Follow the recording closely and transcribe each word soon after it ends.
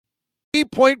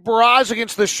3-point barrage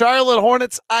against the Charlotte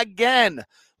Hornets again.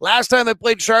 Last time they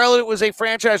played Charlotte, it was a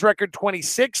franchise record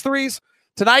 26 threes.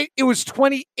 Tonight, it was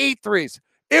 28 threes.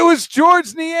 It was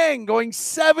George Niang going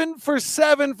 7 for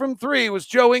 7 from three. It was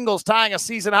Joe Ingles tying a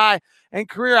season high and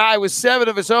career high with 7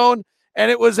 of his own. And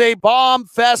it was a bomb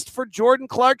fest for Jordan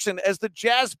Clarkson as the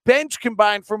Jazz bench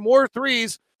combined for more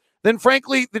threes than,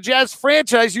 frankly, the Jazz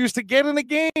franchise used to get in a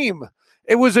game.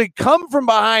 It was a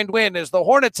come-from-behind win as the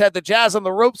Hornets had the Jazz on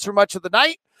the ropes for much of the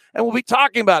night, and we'll be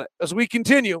talking about it as we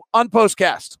continue on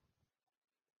POSTCAST.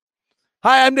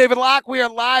 Hi, I'm David Locke. We are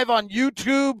live on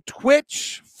YouTube,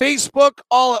 Twitch, Facebook,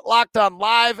 all at Locked On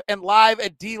Live, and live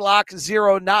at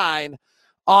DLock09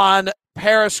 on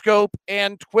Periscope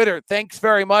and Twitter. Thanks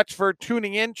very much for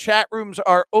tuning in. Chat rooms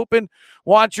are open.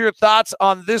 Want your thoughts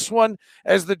on this one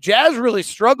as the Jazz really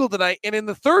struggled tonight, and in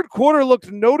the third quarter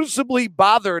looked noticeably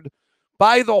bothered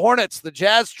by the Hornets. The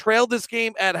Jazz trailed this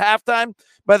game at halftime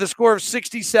by the score of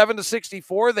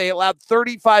 67-64. They allowed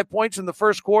 35 points in the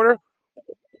first quarter.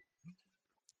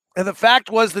 And the fact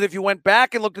was that if you went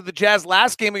back and looked at the Jazz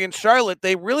last game against Charlotte,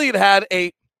 they really had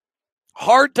a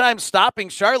hard time stopping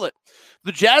Charlotte.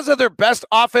 The Jazz had their best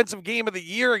offensive game of the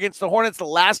year against the Hornets the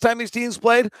last time these teams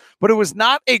played, but it was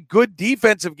not a good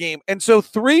defensive game. And so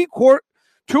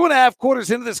 2.5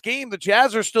 quarters into this game, the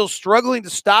Jazz are still struggling to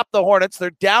stop the Hornets. They're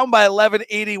down by 11,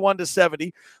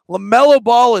 81-70. LaMelo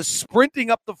Ball is sprinting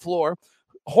up the floor.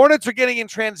 Hornets are getting in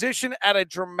transition at a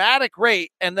dramatic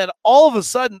rate, and then all of a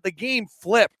sudden, the game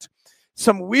flipped.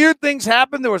 Some weird things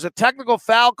happened. There was a technical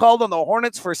foul called on the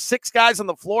Hornets for 6 guys on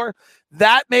the floor.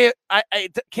 I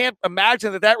can't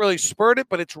imagine that really spurred it,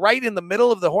 but it's right in the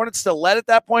middle of the Hornets still led at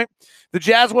that point. The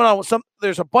Jazz went on with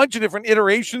there's a bunch of different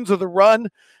iterations of the run.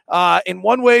 In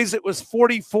one ways, it was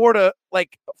 44-14.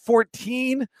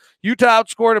 Utah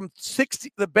outscored them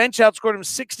 60. The bench outscored them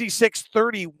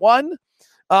 66-31.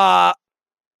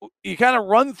 You kind of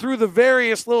run through the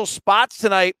various little spots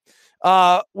tonight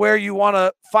where you want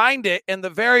to find it, and the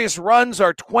various runs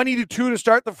are 20-2 to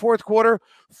start the fourth quarter,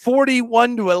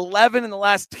 41-11 in the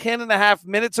last 10.5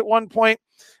 minutes at one point,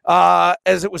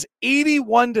 as it was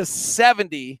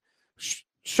 81-70.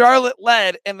 Charlotte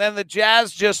led, and then the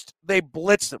Jazz they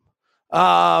blitzed him.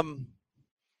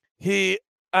 They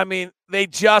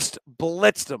just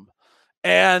blitzed him.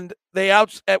 And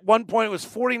at one point, it was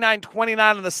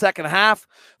 49-29 in the second half.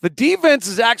 The defense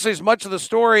is actually as much of the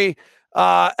story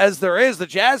as there is. The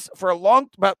Jazz,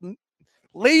 about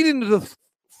late into the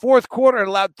fourth quarter, had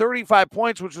allowed 35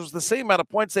 points, which was the same amount of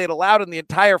points they had allowed in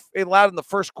the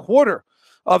first quarter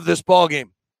of this ball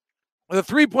game. The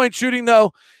three-point shooting,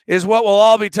 though, is what we'll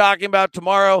all be talking about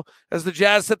tomorrow as the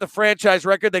Jazz set the franchise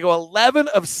record. They go 11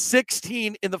 of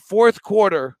 16 in the fourth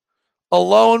quarter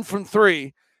alone from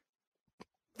three.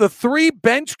 The 3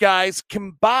 bench guys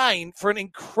combined for an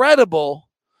incredible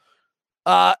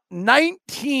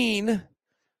 19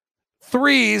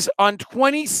 threes on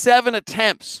 27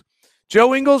 attempts.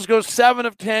 Joe Ingles goes 7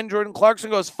 of 10. Jordan Clarkson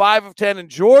goes 5 of 10. And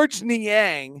George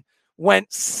Niang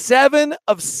went 7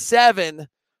 of 7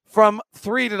 from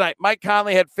 3 tonight. Mike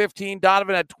Conley had 15.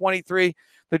 Donovan had 23.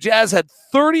 The Jazz had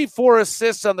 34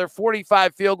 assists on their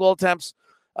 45 field goal attempts.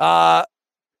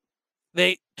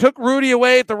 They took Rudy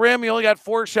away at the rim. He only got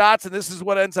 4 shots, and this is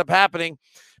what ends up happening.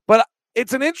 But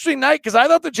it's an interesting night because I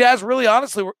thought the Jazz really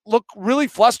honestly looked really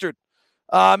flustered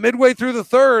midway through the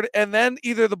third, and then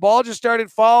either the ball just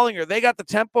started falling or they got the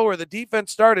tempo or the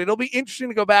defense started. It'll be interesting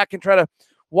to go back and try to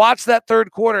watch that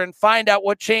third quarter and find out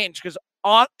what changed because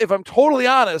if I'm totally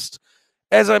honest,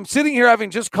 as I'm sitting here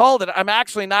having just called it, I'm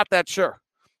actually not that sure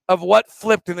of what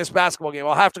flipped in this basketball game.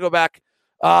 I'll have to go back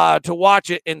to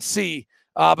watch it and see.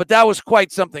 But that was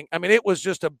quite something. I mean, it was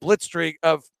just a blitzkrieg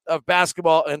of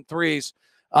basketball and threes.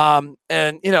 And,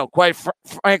 quite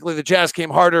frankly, the Jazz came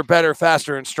harder, better,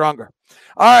 faster, and stronger.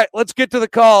 All right, let's get to the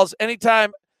calls.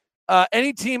 Anytime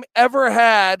any team ever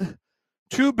had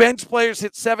 2 bench players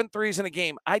hit 7 threes in a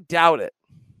game, I doubt it.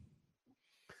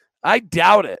 I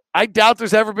doubt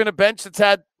there's ever been a bench that's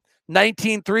had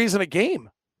 19 threes in a game.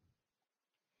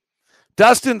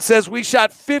 Dustin says we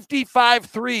shot 55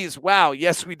 threes. Wow,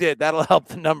 yes, we did. That'll help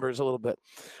the numbers a little bit.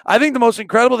 I think the most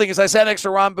incredible thing is I sat next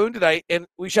to Ron Boone tonight, and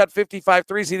we shot 55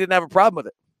 threes. He didn't have a problem with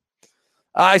it.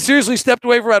 I seriously stepped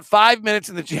away for about 5 minutes,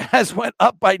 and the Jazz went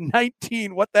up by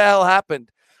 19. What the hell happened?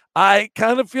 I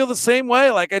kind of feel the same way.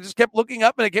 Like I just kept looking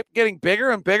up, and it kept getting bigger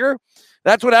and bigger.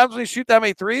 That's what happens when you shoot that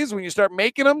many threes, when you start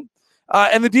making them.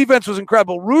 And the defense was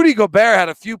incredible. Rudy Gobert had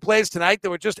a few plays tonight that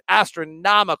were just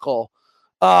astronomical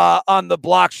on the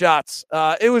block shots.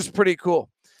 It was pretty cool.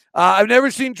 I've never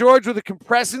seen George with a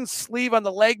compressing sleeve on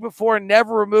the leg before and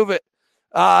never remove it.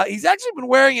 He's actually been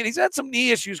wearing it. He's had some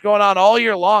knee issues going on all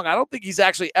year long. I don't think he's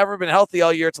actually ever been healthy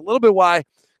all year. It's a little bit why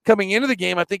coming into the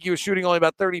game, I think he was shooting only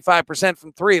about 35%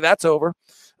 from three. That's over.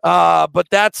 But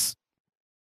that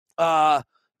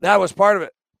was part of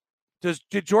it.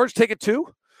 Did George take it too?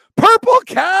 Purple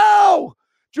cow!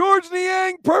 George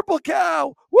Niang, purple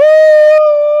cow. Woo!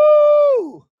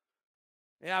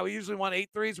 Yeah, we usually want 8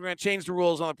 threes. We're going to change the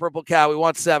rules on the purple cow. We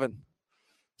want 7.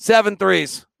 7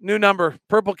 threes. New number.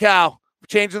 Purple cow. We're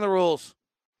changing the rules.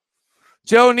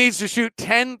 Joe needs to shoot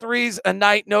 10 threes a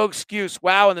night. No excuse.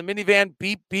 Wow. And the minivan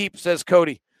beep, beep, says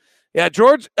Cody. Yeah,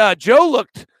 Joe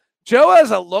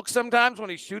has a look sometimes when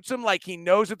he shoots them like he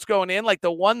knows it's going in. Like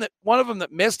one of them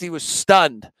that missed, he was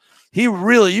stunned.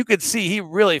 You could see he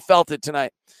really felt it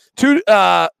tonight. 2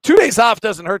 days off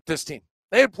doesn't hurt this team.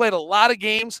 They had played a lot of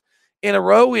games in a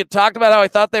row. We had talked about how I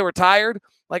thought they were tired.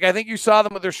 Like I think you saw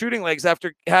them with their shooting legs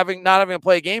after not having to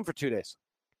play a game for 2 days.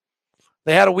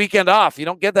 They had a weekend off. You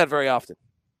don't get that very often.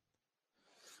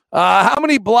 How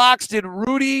many blocks did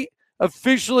Rudy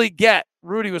officially get?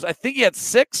 I think he had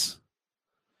 6.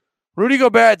 Rudy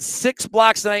Gobert had 6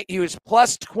 blocks tonight. He was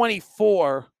plus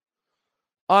 24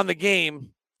 on the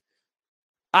game.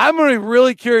 I'm going to be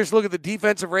really curious to look at the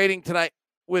defensive rating tonight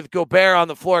with Gobert on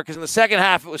the floor because in the second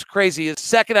half, it was crazy. His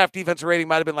second half defensive rating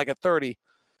might have been like a 30.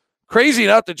 Crazy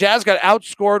enough, the Jazz got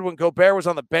outscored when Gobert was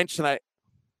on the bench tonight.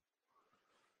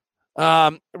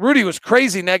 Rudy was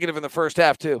crazy negative in the first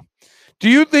half, too. Do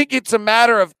you think it's a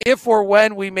matter of if or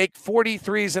when we make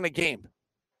 43s in a game?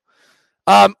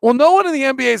 Well, no one in the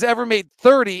NBA has ever made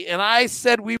 30, and I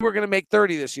said we were going to make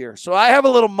 30 this year. So I have a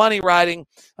little money riding.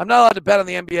 I'm not allowed to bet on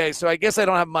the NBA, so I guess I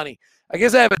don't have money. I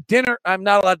guess I have a dinner. I'm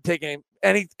not allowed to take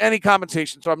any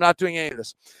compensation, so I'm not doing any of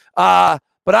this.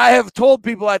 But I have told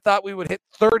people I thought we would hit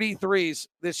 33s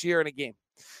this year in a game.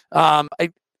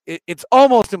 It's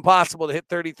almost impossible to hit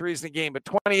 33s in a game, but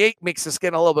 28 makes us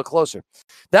get a little bit closer.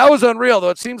 That was unreal, though.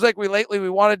 It seems like we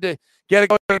wanted to get it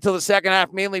going until the second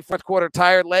half, mainly fourth quarter,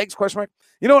 tired legs, question mark.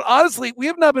 You know, honestly, we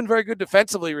have not been very good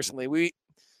defensively recently.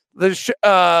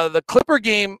 The Clipper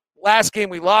game, last game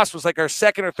we lost was like our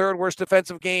second or third worst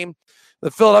defensive game. The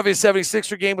Philadelphia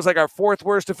 76er game was like our 4th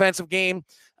worst defensive game.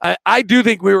 I do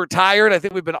think we were tired. I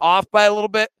think we've been off by a little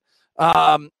bit.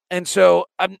 And so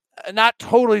I'm not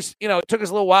totally, it took us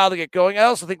a little while to get going. I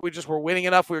also think we just were winning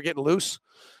enough. We were getting loose.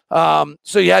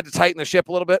 So you had to tighten the ship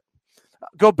a little bit.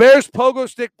 Gobert's pogo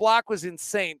stick block was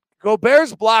insane.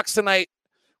 Gobert's blocks tonight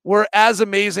were as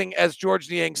amazing as George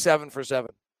Niang's 7 for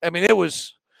 7. I mean, it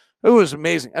was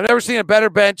amazing. I've never seen a better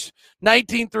bench.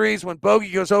 19 threes when Bogey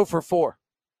goes 0 for 4.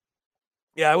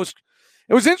 Yeah, it was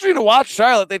interesting to watch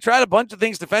Charlotte. They tried a bunch of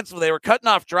things defensively. They were cutting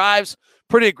off drives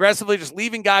pretty aggressively, just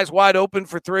leaving guys wide open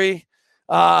for 3.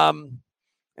 And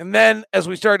then as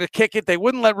we started to kick it, they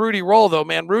wouldn't let Rudy roll, though,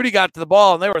 man. Rudy got to the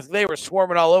ball, and they were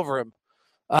swarming all over him.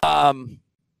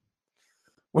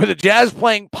 Where the Jazz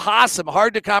playing possum,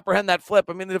 hard to comprehend that flip.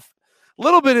 I mean, a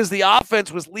little bit is the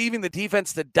offense was leaving the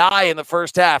defense to die in the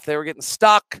first half. They were getting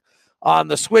stuck on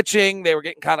the switching. They were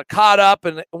getting kind of caught up.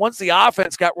 And once the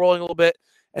offense got rolling a little bit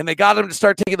and they got them to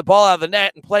start taking the ball out of the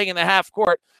net and playing in the half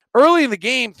court, early in the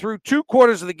game, through 2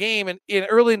 quarters of the game and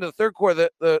early into the third quarter,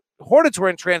 the Hornets were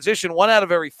in transition 1 out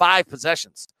of every 5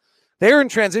 possessions. They were in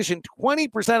transition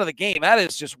 20% of the game. That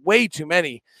is just way too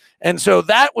many. And so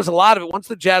that was a lot of it. Once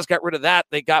the Jazz got rid of that,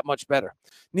 they got much better.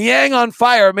 Niang on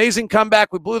fire. Amazing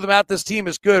comeback. We blew them out. This team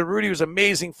is good. Rudy was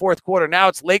amazing fourth quarter. Now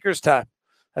it's Lakers time.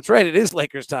 That's right. It is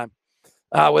Lakers time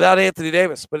without Anthony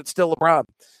Davis, but it's still LeBron.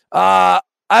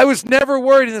 I was never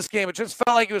worried in this game. It just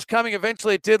felt like it was coming.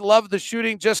 Eventually it did. Love the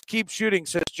shooting. Just keep shooting,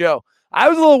 says Joe. I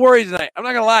was a little worried tonight. I'm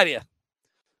not going to lie to you.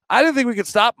 I didn't think we could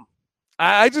stop him.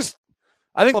 I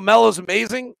think LaMelo's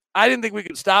amazing. I didn't think we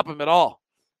could stop him at all.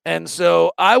 And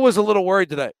so I was a little worried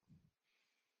tonight.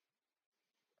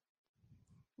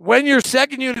 When your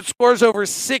second unit scores over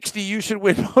 60, you should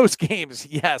win most games.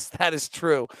 Yes, that is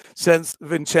true, says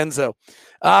Vincenzo.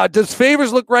 Does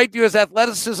Favors look right to you? His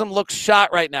athleticism looks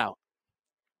shot right now.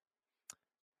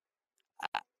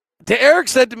 Eric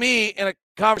said to me in a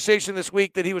conversation this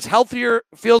week that he was healthier,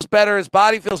 feels better, his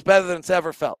body feels better than it's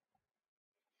ever felt.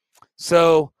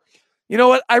 So, you know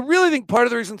what? I really think part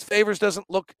of the reason Favors doesn't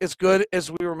look as good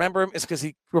as we remember him is because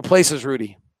he replaces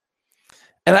Rudy.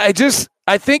 And I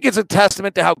think it's a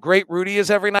testament to how great Rudy is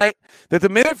every night, that the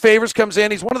minute Favors comes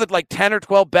in, he's one of the like 10 or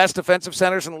 12 best defensive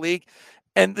centers in the league.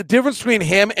 And the difference between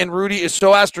him and Rudy is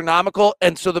so astronomical.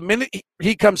 And so the minute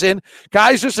he comes in,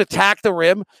 guys just attack the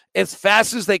rim as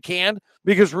fast as they can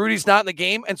because Rudy's not in the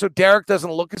game. And so Derek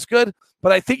doesn't look as good,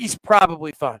 but I think he's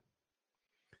probably fine.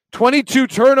 22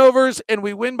 turnovers and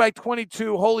we win by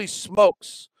 22. Holy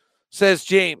smokes, says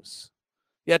James.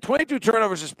 Yeah, 22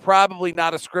 turnovers is probably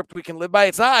not a script we can live by.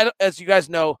 It's not, as you guys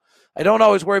know, I don't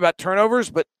always worry about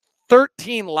turnovers, but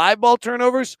 13 live ball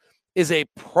turnovers is a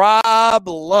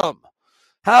problem.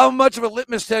 How much of a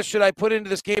litmus test should I put into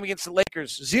this game against the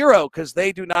Lakers? 0, because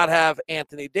they do not have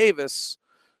Anthony Davis.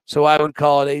 So I would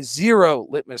call it a 0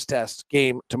 litmus test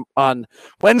game on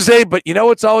Wednesday. But you know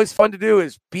what's always fun to do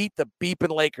is beat the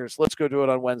beeping Lakers. Let's go do it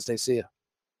on Wednesday. See ya.